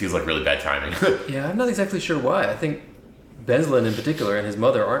don't know. This feels like really bad timing. Yeah, I'm not exactly sure why. I think Bezlin in particular and his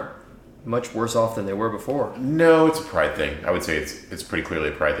mother aren't much worse off than they were before. No, it's a pride thing. I would say it's pretty clearly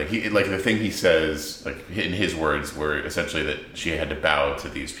a pride thing. Like the thing he says, like in his words, were essentially that she had to bow to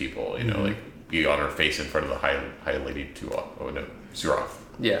these people. You know, like be on her face in front of the high lady Suroth.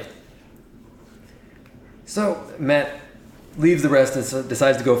 Yeah. So Matt leaves the rest and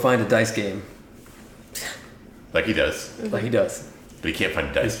decides to go find a dice game. Like he does, Like he does. but he can't find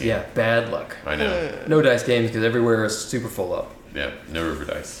a dice game. Yeah, bad luck. I know. No dice games because everywhere is super full up. Yeah, no river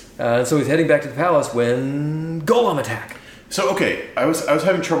dice. So he's heading back to the palace when Golem attack. So okay, I was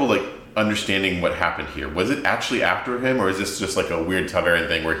having trouble like understanding what happened here. Was it actually after him, or is this just like a weird Targaryen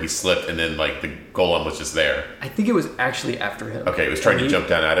thing where he slipped and then like the golem was just there? I think it was actually after him. Okay, it was trying to jump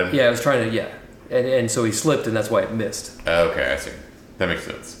down at him. Yeah, it was trying to. Yeah, and so he slipped, and that's why it missed. Okay, I see. That makes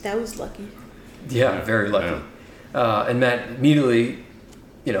sense. That was lucky. Yeah, very lucky. And Matt immediately,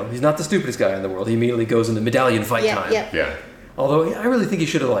 he's not the stupidest guy in the world. He immediately goes into medallion fight time. Yeah. Although I really think he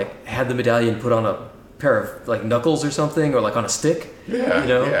should have like had the medallion put on a pair of like knuckles or something, or like on a stick. Yeah.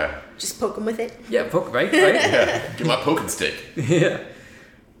 Yeah. Just poke him with it. Yeah, poke, right? Yeah. Get my poking stick. Yeah.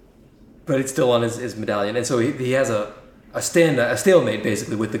 But it's still on his medallion, and so he has a stalemate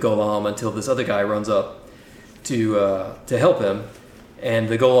basically with the golem until this other guy runs up to help him. And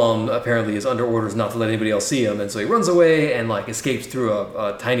the golem apparently is under orders not to let anybody else see him, and so he runs away and like escapes through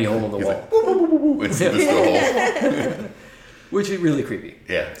a tiny hole in the wall. Like, it's this little hole. Which is really creepy.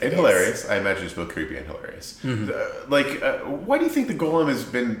 Yeah, and hilarious. I imagine it's both creepy and hilarious. Why do you think the golem has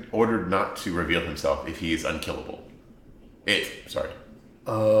been ordered not to reveal himself if he is unkillable? Sorry.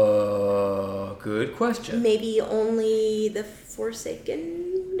 Good question. Maybe only the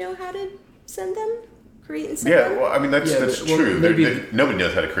Forsaken know how to send them? Create and send Yeah, them? well, I mean, that's true. maybe- Nobody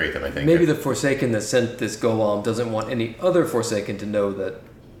knows how to create them, I think. Maybe the Forsaken that sent this golem doesn't want any other Forsaken to know that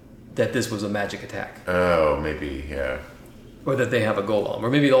this was a magic attack. Oh, maybe, yeah. Or that they have a golem. Or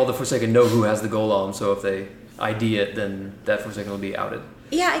maybe all the Forsaken know who has the golem, so if they ID it, then that Forsaken will be outed.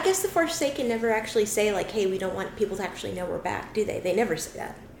 Yeah, I guess the Forsaken never actually say, like, hey, we don't want people to actually know we're back, do they? They never say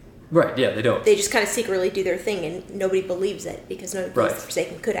that. Right, yeah, they don't. They just kind of secretly do their thing, and nobody believes it, because nobody believes Right. the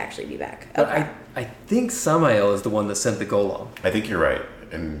Forsaken could actually be back. But Okay. I think Samael is the one that sent the golem. I think you're right,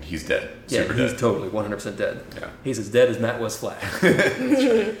 and he's dead. Yeah, Super he's dead. totally 100% dead. Yeah. He's as dead as Matt was flat.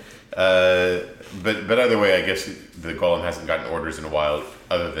 But either way, I guess the golem hasn't gotten orders in a while,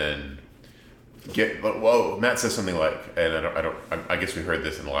 other than Matt says something like, and I guess we heard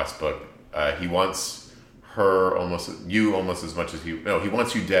this in the last book. He wants her almost as much as he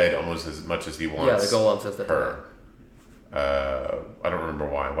wants you dead almost as much as he wants. Yeah, the golem says that. her. I don't remember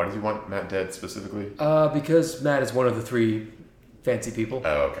why. Why does he want Matt dead specifically? Because Matt is one of the three fancy people.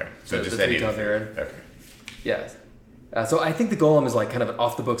 Oh, okay. So The just three any. Targaryen. Okay. Yeah. So I think the golem is like kind of an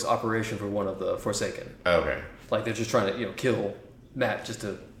off the books operation for one of the Forsaken. Okay. Like they're just trying to kill Matt just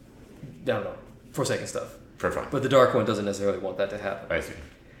to, I don't know, Forsaken stuff. For fun. But the Dark One doesn't necessarily want that to happen. I see.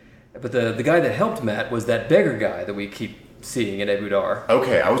 But the guy that helped Matt was that beggar guy that we keep seeing in Abu Dar.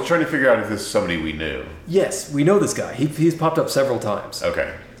 Okay, I was trying to figure out if this is somebody we knew. Yes, we know this guy. He's popped up several times.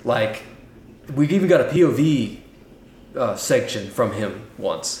 Okay. Like, we've even got a POV section from him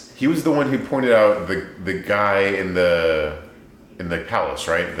once. He was the one who pointed out the guy in the palace,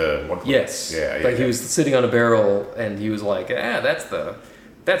 right? Yes. Yeah. Like he was sitting on a barrel and he was like, that's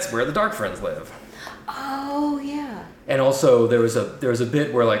where the Dark Friends live. Oh, yeah. And also there was a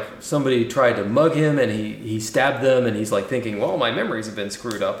bit where like somebody tried to mug him and he stabbed them and he's like thinking, well, my memories have been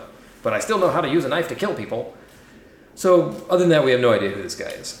screwed up, but I still know how to use a knife to kill people. So other than that, we have no idea who this guy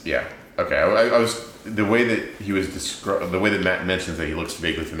is. Yeah. Okay. I was the way that he was described, the way that Matt mentions that he looks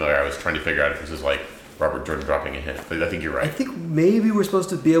vaguely familiar. I was trying to figure out if this is like Robert Jordan dropping a hint, but I think you're right. I think maybe we're supposed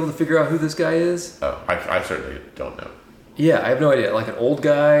to be able to figure out who this guy is. Oh, I certainly don't know. Yeah, I have no idea. Like an old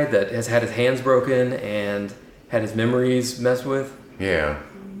guy that has had his hands broken and had his memories messed with. Yeah.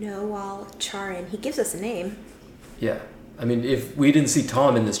 Noal Charin. He gives us a name. Yeah. I mean, if we didn't see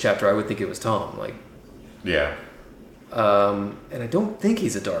Tom in this chapter, I would think it was Tom. Like, Yeah. and I don't think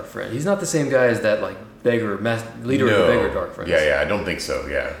he's a Dark Friend. He's not the same guy as that like beggar leader of the beggar Dark Friends. Yeah. I don't think so.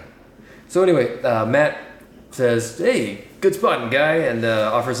 Yeah. So anyway, Matt says, "Hey, good spotting, guy," and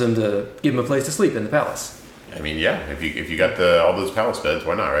offers him to give him a place to sleep in the palace. I mean, yeah. If you got all those palace beds,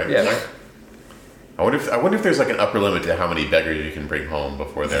 why not, right? Yeah. Right? I wonder if there's like an upper limit to how many beggars you can bring home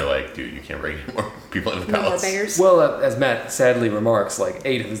before they're like, dude, you can't bring any more people in the No more palace. beggars. Well, as Matt sadly remarks, like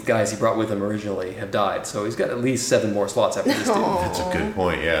 8 of the guys he brought with him originally have died, so he's got at least 7 more slots after this dude. That's a good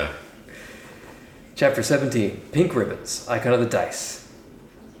point. Yeah. Chapter 17, Pink Ribbons, Icon of the Dice.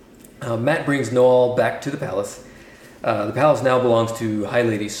 Matt brings Noel back to the palace. The palace now belongs to High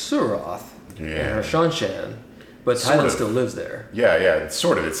Lady Suroth and her Shanshan, but Tylan still lives there. Yeah,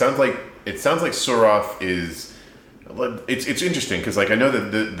 sort of. It sounds like Suroth is. It's interesting because like I know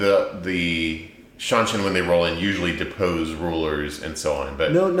that the Shanshan when they roll in usually depose rulers and so on,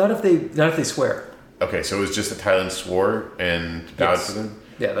 but no, not if they swear. Okay, so it was just that Tylan swore and bowed to them.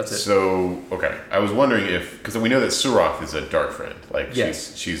 Yeah, that's it. So okay, I was wondering if because we know that Suroth is a dark friend, like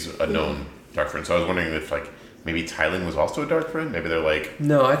she's a known dark friend. So I was wondering if like maybe Tylan was also a dark friend. Maybe they're like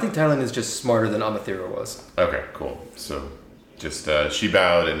no, I think Tylan is just smarter than Amathera was. Okay, cool. So just she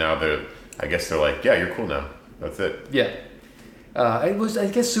bowed, and now I guess they're like, yeah, you're cool now. That's it. Yeah. I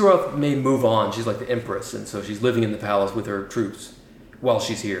guess Suroth may move on. She's like the empress, and so she's living in the palace with her troops while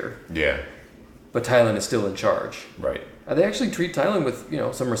she's here. Yeah. But Tylan is still in charge. Right. They actually treat Tylan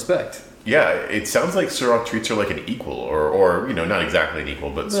with, some respect. Yeah, it sounds like Suroth treats her like an equal, or not exactly an equal,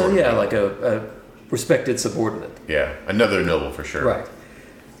 but sort of. Yeah, like a respected subordinate. Yeah, another noble for sure. Right.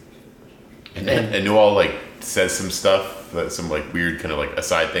 And Noel like says some stuff, some like weird kind of like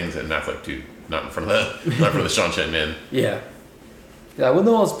aside things, and Matt's like, dude, not in front of the Shanshan man. Yeah. Yeah. Well,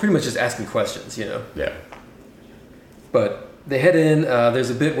 Noel's pretty much just asking questions, Yeah. But they head in. There's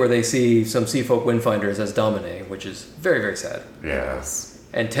a bit where they see some Sea Folk Windfinders as Domine, which is very, very sad. Yeah.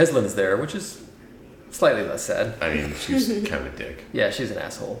 And Teslin's there, which is slightly less sad. I mean, she's kind of a dick. Yeah, she's an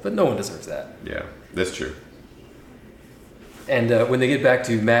asshole, but no one deserves that. Yeah, that's true. And when they get back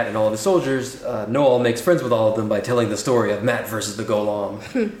to Matt and all of his soldiers, Noel makes friends with all of them by telling the story of Matt versus the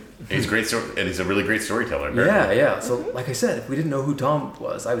Golem. He's great, and he's a really great storyteller. Apparently. Yeah. So, like I said, if we didn't know who Tom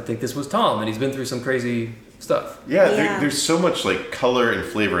was, I would think this was Tom, and he's been through some crazy stuff. Yeah, there's so much like color and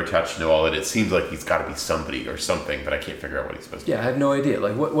flavor attached to Noel that it seems like he's got to be somebody or something, but I can't figure out what he's supposed to be. Yeah, I have no idea.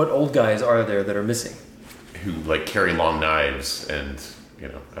 Like, what old guys are there that are missing? Who like carry long knives and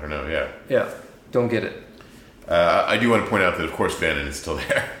I don't know. Yeah. Yeah, don't get it. I do want to point out that of course Vannon is still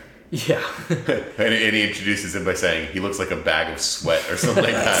there. Yeah. and he introduces him by saying he looks like a bag of sweat or something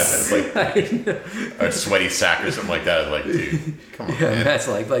like that. It's like a sweaty sack or something like that. I was like, dude, come on. Yeah, man. Matt's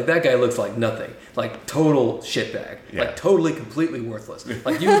like that guy looks like nothing. Like total shitbag. Yeah. Like totally, completely worthless.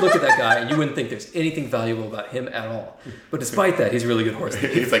 Like you would look at that guy and you wouldn't think there's anything valuable about him at all. But despite that, he's a really good horse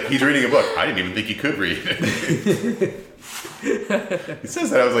thief. He's like, he's reading a book. I didn't even think he could read. He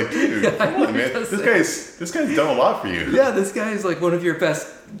says that. I was like, dude, come on, man. This guy's done a lot for you. Yeah, this guy is like one of your best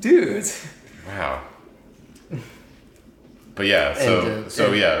dudes. Wow. But yeah,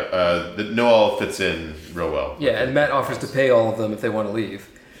 the Noel fits in real well. Yeah, and Matt offers to pay all of them if they want to leave.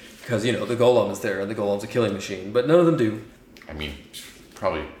 Because, the Golem is there, and the Golem's a killing machine. But none of them do. I mean,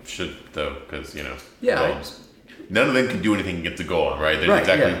 probably should, though, because, Yeah. None of them can do anything against the Golem, right? There's Right,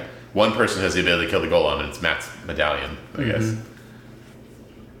 exactly yeah. one person has the ability to kill the Golem, and it's Matt's medallion, I guess.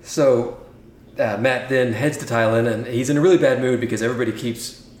 So, Matt then heads to Tylan, and he's in a really bad mood because everybody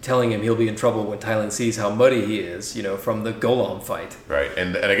keeps telling him he'll be in trouble when Tylan sees how muddy he is, from the Golem fight. Right,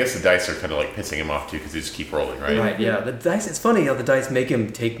 and I guess the dice are kind of like pissing him off, too, because they just keep rolling, right? Right, yeah. The dice, it's funny how the dice make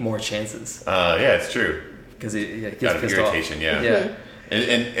him take more chances. Yeah, it's true. Because he gets Out of pissed irritation, off. yeah. Yeah.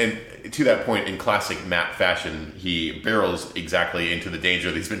 And to that point, in classic Matt fashion, he barrels exactly into the danger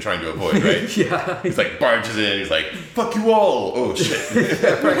that he's been trying to avoid, right? Yeah. He's like, barges in, he's like, fuck you all! Oh,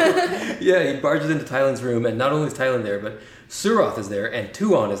 shit. Yeah, he barges into Tylan's room, and not only is Tylan there, but Suroth is there, and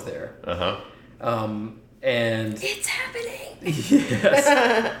Tuon is there. And It's happening. yes,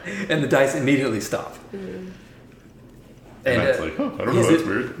 and the dice immediately stop. And Matt's like, I don't know, that's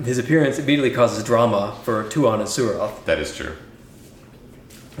weird. His appearance immediately causes drama for Tuon and Suroth. That is true.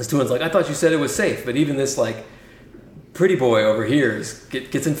 Because Tuon's like, I thought you said it was safe, but even this pretty boy over here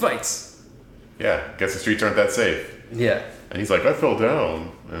gets in fights. Yeah, guess the streets aren't that safe. Yeah. And he's like, I fell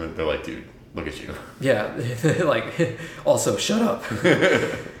down. And they're like, dude, look at you. Yeah, also, shut up.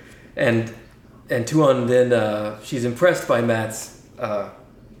 and Tuon then, she's impressed by Matt's,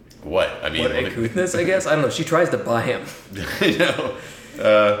 What? I mean, uncouth-ness, I guess? I don't know. She tries to buy him.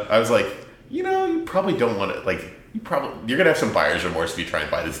 I was like, you probably don't want to, you're going to have some buyer's remorse if you try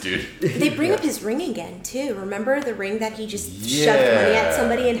and buy this dude. They bring up his ring again, too. Remember the ring that he just shoved money at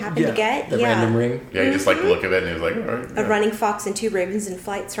somebody and happened to get? The random ring. Yeah, he just liked the look of it, and he was like, all right. A running fox and 2 ravens in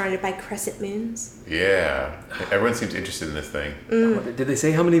flight surrounded by crescent moons. Yeah. Everyone seems interested in this thing. Did they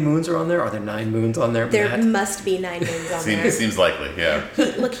say how many moons are on there? Are there 9 moons on there, There Matt? must be 9 moons on there. Seems likely, yeah.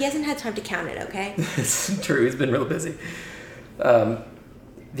 Look, he hasn't had time to count it, okay? It's true. He's been real busy.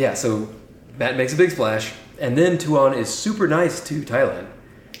 So Matt makes a big splash, and then Tuon is super nice to Tylan.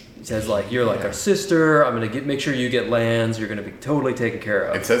 He says, you're like our sister. I'm going to make sure you get lands. You're going to be totally taken care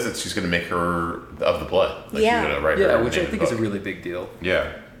of. It says that she's going to make her of the blood. She's going to write her which I name think is a really big deal.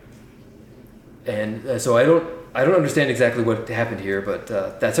 Yeah. So I don't understand exactly what happened here, but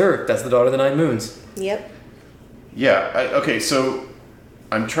that's her. That's the daughter of the Nine Moons. Yep. Yeah. Okay. So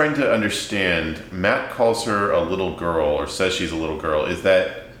I'm trying to understand. Matt calls her a little girl, or says she's a little girl. Is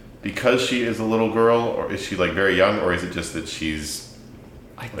that because she is a little girl, or is she like very young, or is it just that she's?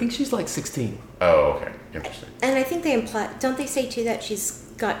 I think she's like 16. Oh, okay. Interesting. And I think they imply, don't they say too that she's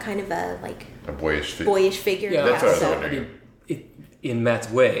got kind of a like A boyish figure? Yeah, That's what I was so- wondering. In Matt's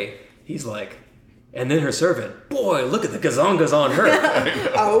way, he's like, and then her servant, boy, look at the gazongas on her.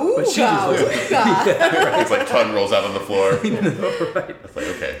 Oh, But she just looks like, It's like tongue rolls out on the floor. right. It's like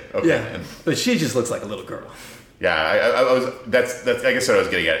okay. Yeah, but she just looks like a little girl. Yeah, I was. That's. I guess what I was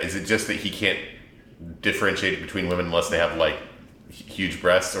getting at. Is it just that he can't differentiate between women unless they have like huge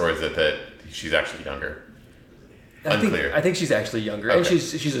breasts, or is it that she's actually younger? Unclear. I think she's actually younger, and Okay.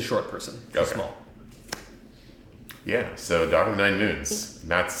 she's a short person. She's Okay. small. Yeah. So Daughter of the Nine Moons.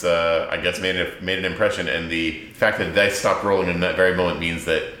 Matt's. I guess made an impression, and the fact that the dice stopped rolling in that very moment means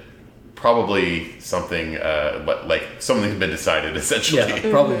that probably something has been decided essentially. Yeah,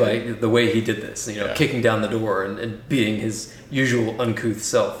 probably by the way he did this. Yeah. Kicking down the door and being his usual uncouth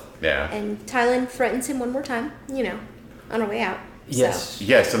self. Yeah. And Tylan threatens him one more time, on her way out. Yes. So,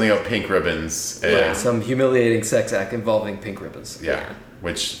 Yeah. Something about pink ribbons. And, Right, some humiliating sex act involving pink ribbons. Yeah.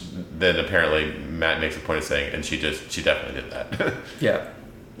 Which then apparently Matt makes a point of saying, and she definitely did that. Yeah.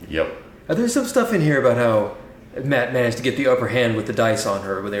 Yep. There's some stuff in here about how Matt managed to get the upper hand with the dice on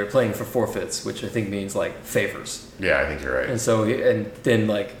her when they were playing for forfeits, which I think means like favors. Yeah, I think you're right. And so, and then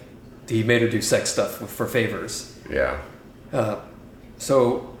like he made her do sex stuff for favors. Yeah.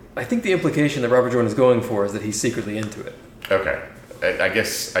 So I think the implication that Robert Jordan is going for is that he's secretly into it. Okay. I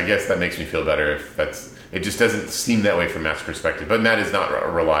guess that makes me feel better if that's. It just doesn't seem that way from Matt's perspective. But Matt is not a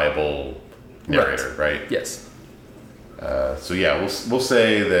reliable narrator, right? Yes. So yeah, we'll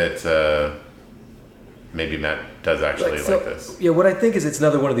say that maybe Matt does actually like this. Yeah, what I think is it's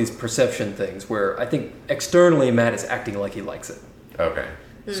another one of these perception things where I think externally Matt is acting like he likes it. Okay.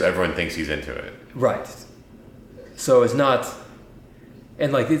 So everyone thinks he's into it. Right. So it's not,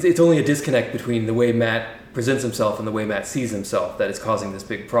 and like it's only a disconnect between the way Matt presents himself and the way Matt sees himself that is causing this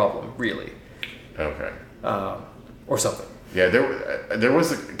big problem, really, Okay. or something. Yeah, there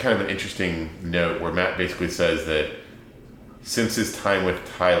was a kind of an interesting note where Matt basically says that since his time with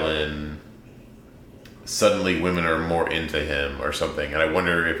Tylan, suddenly women are more into him or something. And I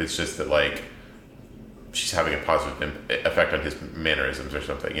wonder if it's just that, like, she's having a positive effect on his mannerisms or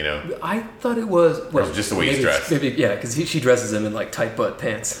something, I thought it was Or just the way he's dressed. Maybe yeah, because she dresses him in like tight butt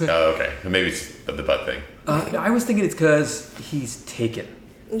pants. Oh, okay. Maybe it's the butt thing. I was thinking it's because he's taken.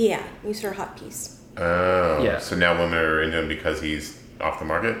 Yeah, he's her hot piece. Oh. Yeah. So now women are into him because he's off the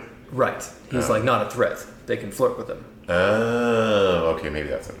market? Right. He's like not a threat. They can flirt with him. Oh, okay. Maybe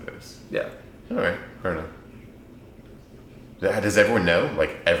that's what it is. Yeah. All right. Fair enough. Does everyone know?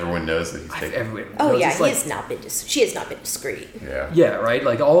 Like, everyone knows that he's taken? Everyone Oh knows. yeah, It's like- she has not been discreet. Yeah. Yeah, right.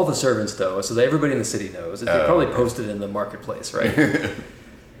 Like all the servants know, so that everybody in the city knows. They probably okay. posted in the marketplace, right?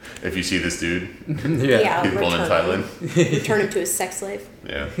 If you see this dude, Yeah, people in return Thailand. return him to his sex slave.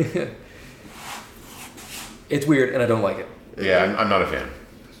 Yeah. It's weird, and I don't like it. Yeah, I'm not a fan.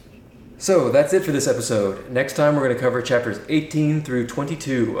 So that's it for this episode. Next time we're going to cover chapters 18 through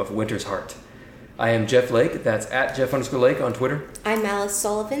 22 of Winter's Heart. I am Jeff Lake. That's at Jeff_Lake on Twitter. I'm Alice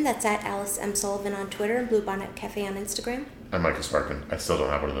Sullivan. That's at Alice M. Sullivan on Twitter and Blue Bonnet Cafe on Instagram. I'm Micah Sparkman. I still don't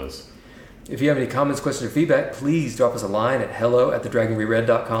have one of those. If you have any comments, questions, or feedback, please drop us a line at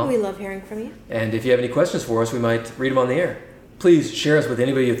hello@thedragonreread.com. We love hearing from you. And if you have any questions for us, we might read them on the air. Please share us with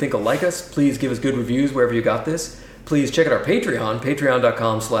anybody you think will like us. Please give us good reviews wherever you got this. Please check out our Patreon,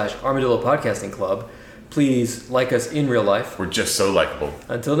 patreon.com/Armadillo Podcasting Club. Please like us in real life. We're just so likable.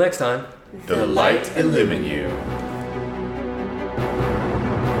 Until next time. The light illumine you.